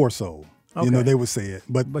with Nor Soul. Okay. They would say it,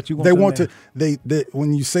 but you want they them want there. to. They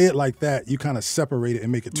when you say it like that, you kind of separate it and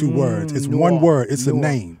make it 2 words. It's Noir. one word. It's a Noir.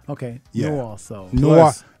 name. Okay. Yeah. Noir Soul.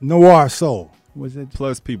 Noir Soul. Was it?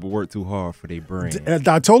 Plus, people work too hard for their brand.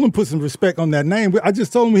 I told him put some respect on that name. I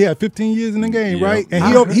just told him he had 15 years in the game, Yeah. right?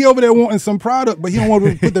 And he over there wanting some product, but he don't want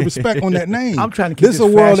to put the respect on that name. I'm trying to keep this this a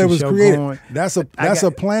world that fashion was show created. going. That's got-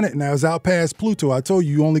 a planet now. It's out past Pluto. I told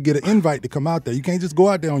you, you only get an invite to come out there. You can't just go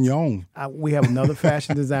out there on your own. We have another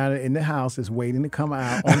fashion designer in the house that's waiting to come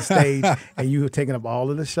out on stage, and you have taken up all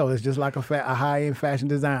of the show. It's just like a high-end fashion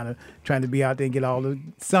designer trying to be out there and get all the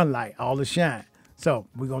sunlight, all the shine. So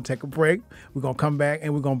we're going to take a break. We're going to come back,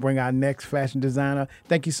 and we're going to bring our next fashion designer.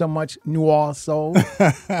 Thank you so much, Noir Soul.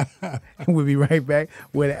 And we'll be right back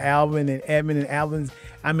with Alvin and Edmund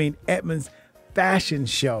and Edmund's fashion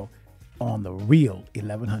show on the Real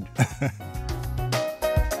 1100.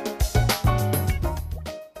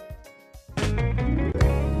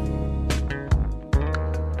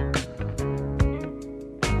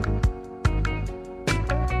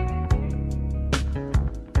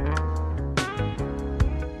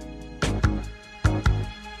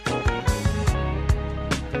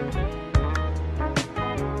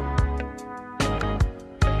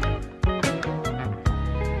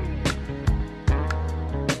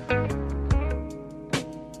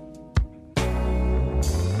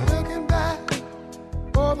 Looking back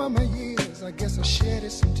over my years, I guess I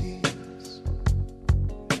shedded some tears.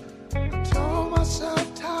 I told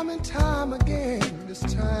myself time and time again, this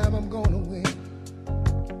time I'm gonna win.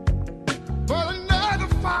 But another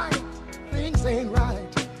fight, things ain't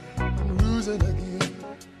right, I'm losing again.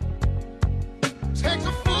 Takes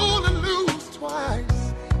a fool to lose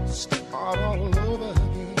twice, start all over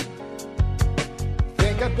again.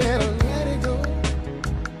 Think I better let it go.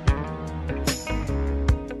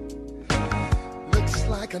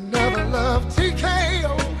 Like another love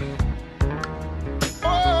TKO.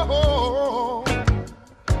 Oh,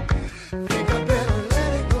 think I better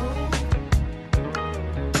let it go.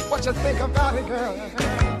 What you think about it,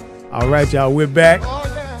 girl? All right, y'all, we're back. Oh,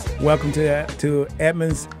 yeah. Welcome to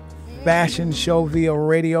Edmund's Fashion Show via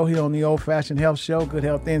radio here on the Old Fashioned Health Show. Good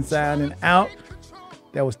health inside and out.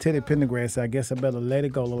 That was Teddy Pendergrass. I guess I better let it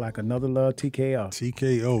go. Look like another love TKO.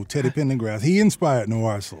 TKO, Teddy Pendergrass. He inspired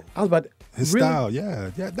Noir Soul. I was about to, His really? style, yeah.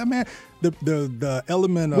 That man, the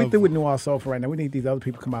element We of. through with Noir Soul for right now. We need these other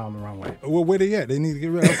people to come out on the runway. Well, where they at? They need to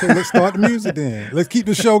get ready. Okay, let's start the music then. Let's keep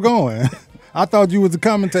the show going. I thought you was a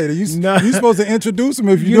commentator. You supposed to introduce them.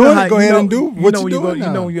 If you're doing it, go ahead and do what you're doing now.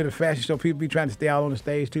 You know when you're at a fashion show, people be trying to stay out on the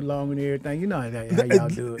stage too long and everything. You know how y'all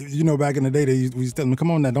do it. You know, back in the day, we used to tell them,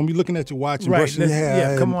 come on now, don't be looking at your watch and brushing your hair.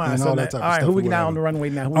 Yeah, come on. And So all that type all of right, stuff. who we or got on the whatever. runway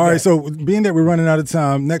now? All right, so being that we're running out of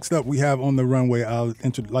time, next up we have on the runway, I'll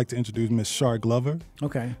like to introduce Miss Shar Glover.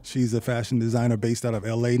 Okay. She's a fashion designer based out of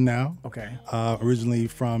LA now. Okay. Originally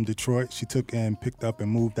from Detroit. She took and picked up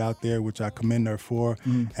and moved out there, which I commend her for.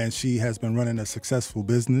 And she has been running a successful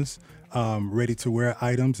business, ready-to-wear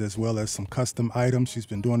items as well as some custom items. She's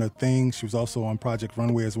been doing her thing. She was also on Project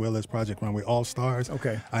Runway as well as Project Runway All-Stars.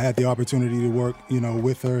 Okay. I had the opportunity to work,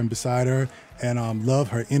 with her and beside her, and love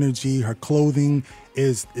her energy. Her clothing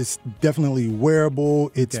is definitely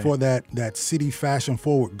wearable. It's for that city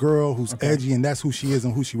fashion-forward girl who's edgy, and that's who she is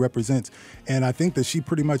and who she represents. And I think that she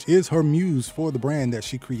pretty much is her muse for the brand that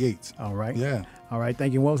she creates. All right. Yeah. All right.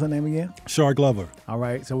 Thank you. What was her name again? Shar Glover. All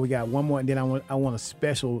right. So we got one more, and then I want a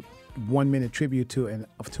special 1 minute tribute to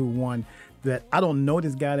one that I don't know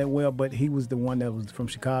this guy that well, but he was the one that was from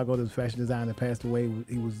Chicago. The fashion designer that passed away.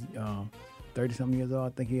 He was 30-something years old. I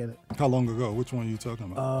think he had. How long ago? Which one are you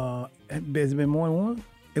talking about? Has it been more than one?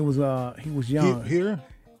 It was he was young. Here?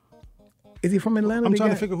 Is he from Atlanta? I'm The trying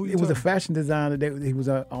guy? to figure who you're It was a talking- fashion designer. He was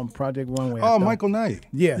on Project Runway. I Oh, thought. Michael Knight.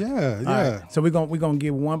 Yeah. Yeah, All yeah. right. So we're gonna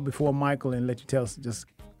give one before Michael and let you tell us just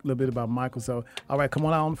a little bit about Michael. So, all right, come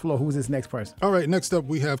on out on the floor. Who's this next person? All right, next up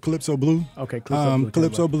we have Calypso Blue. Okay, Calypso Blue.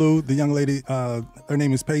 Calypso Blue, the young lady, her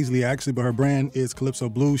name is Paisley actually, but her brand is Calypso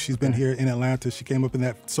Blue. She's been here in Atlanta. She came up in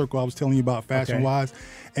that circle I was telling you about fashion-wise.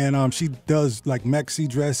 And she does like maxi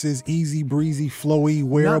dresses, easy, breezy, flowy,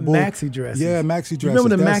 wearable. Not maxi dresses. Yeah, maxi dresses. You remember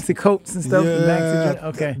the That's- maxi coats and stuff? Yeah, The maxi dress?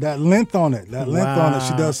 Okay. That length on it. That length on it.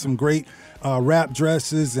 She Wow. does some great wrap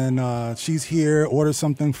dresses, and she's here. Order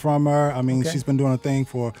something from her. I mean, Okay. she's been doing a thing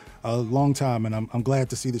for a long time, and I'm glad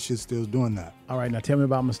to see that she's still doing that. All right, now tell me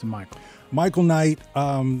about Mr. Michael. Michael Knight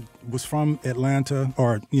was from Atlanta,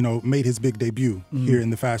 or made his big debut here in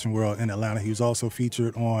the fashion world in Atlanta. He was also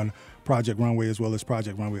featured on Project Runway as well as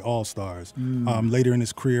Project Runway All Stars. Later in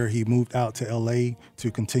his career, he moved out to LA to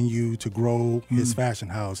continue to grow his fashion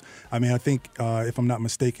house. I mean, I think if I'm not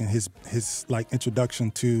mistaken, his like introduction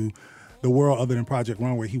to the world other than Project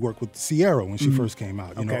Runway, he worked with Sierra when she first came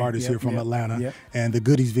out. You know, Okay. artist Yep, here from yep, Atlanta. yep. And the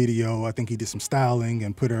Goodies video, I think he did some styling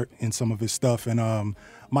and put her in some of his stuff. And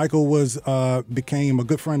Michael became a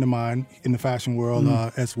good friend of mine in the fashion world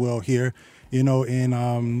as well here.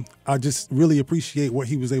 And I just really appreciate what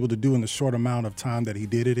he was able to do in the short amount of time that he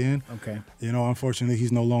did it in. Okay. Unfortunately,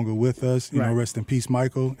 he's no longer with us. Right. Rest in peace,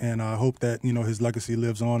 Michael. And I hope that, his legacy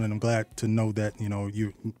lives on, and I'm glad to know that,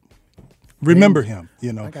 you remember him,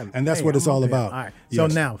 and that's what it's all about. All right. Yes. So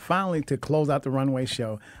now, finally, to close out the runway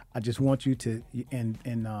show, I just want you to, in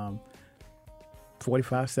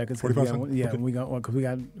 45 seconds. 45 seconds? Yeah, Okay. because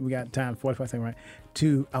we got time. 45 seconds,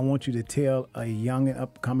 right? I want you to tell a young and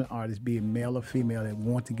upcoming artist, be it male or female, that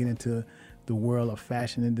want to get into the world of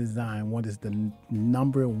fashion and design. What is the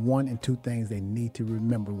number 1 and 2 things they need to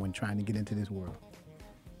remember when trying to get into this world?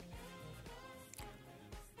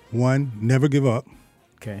 1, never give up.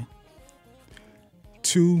 Okay.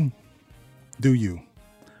 2, do you.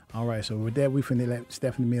 All right, so with that, we finna let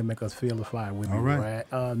Stephanie Mill make us feel the fire with me. All right.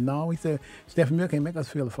 No, we said Stephanie Mill can't make us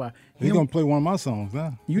feel the fire. He's going to play one of my songs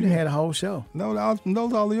now. You done had a whole show. No,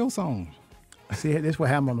 those are all of your songs. See, this is what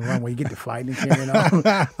happened on the runway. You get to fighting and carrying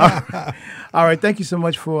on. All right, thank you so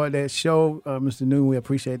much for that show, Mr. Noon. We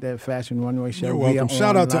appreciate that fashion runway show. You're We welcome. are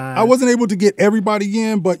Shout out to, online. I wasn't able to get everybody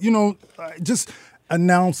in, but, just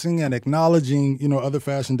announcing and acknowledging, other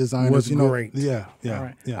fashion designers. Was great. Yeah. All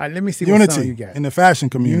right. Yeah. All right, let me see Unity what song you got. in the fashion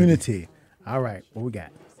community. Unity. All right, what we got?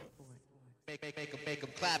 Make 'em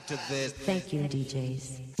clap to this. Thank you,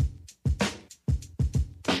 DJs.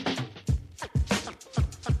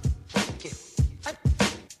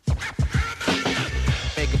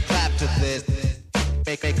 Make 'em clap to this.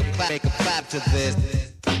 Make 'em clap to this.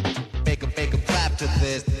 Make 'em clap to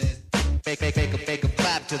this. Make 'em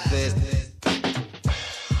clap to this.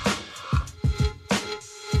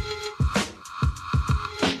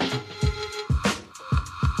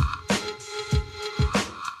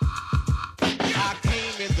 I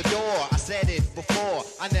came in the door, I said it before.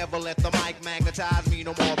 I never let the mic magnetize me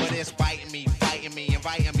no more, but it's biting me, fighting me,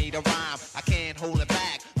 inviting me to rhyme. I can't hold it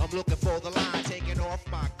back. I'm looking for the line, taking off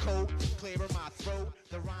my coat, clearing my throat.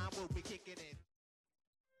 The rhyme will be kicking in.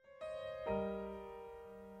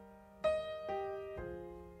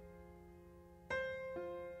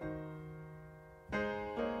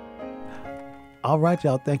 All right,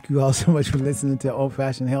 y'all. Thank you all so much for listening to Old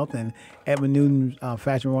Fashioned Health and Edmund Newton's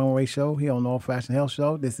Fashion Runway Show here on the Old Fashioned Health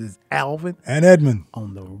Show. This is Alvin And Edmund.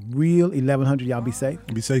 on the Real 1100. Y'all be safe.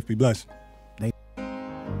 Be safe, be blessed.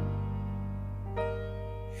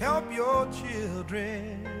 Help your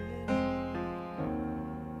children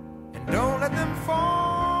and don't let them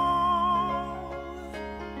fall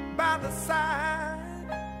by the side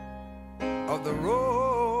of the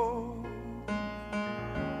road.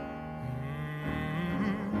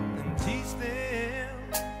 And teach them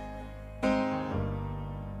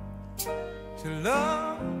to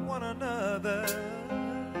love one another,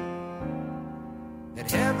 that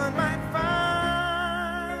heaven might find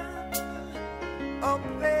a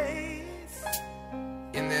place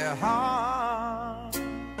in their hearts.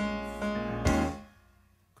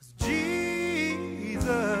 'Cause Jesus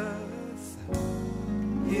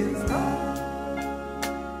is love.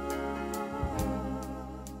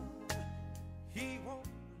 He won't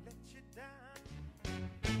let you down.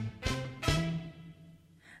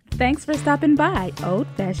 Thanks for stopping by Old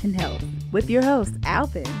Fashioned Health with your host,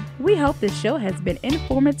 Alvin. We hope this show has been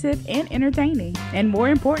informative and entertaining. And more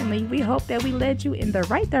importantly, we hope that we led you in the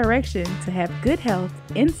right direction to have good health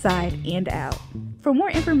inside and out. For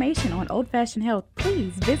more information on Old Fashioned Health,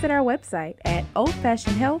 please visit our website at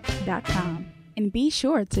oldfashionedhealth.com. And be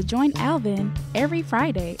sure to join Alvin every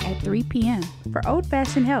Friday at 3 p.m. for Old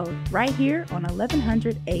Fashioned Health right here on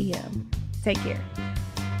 1100 a.m. Take care.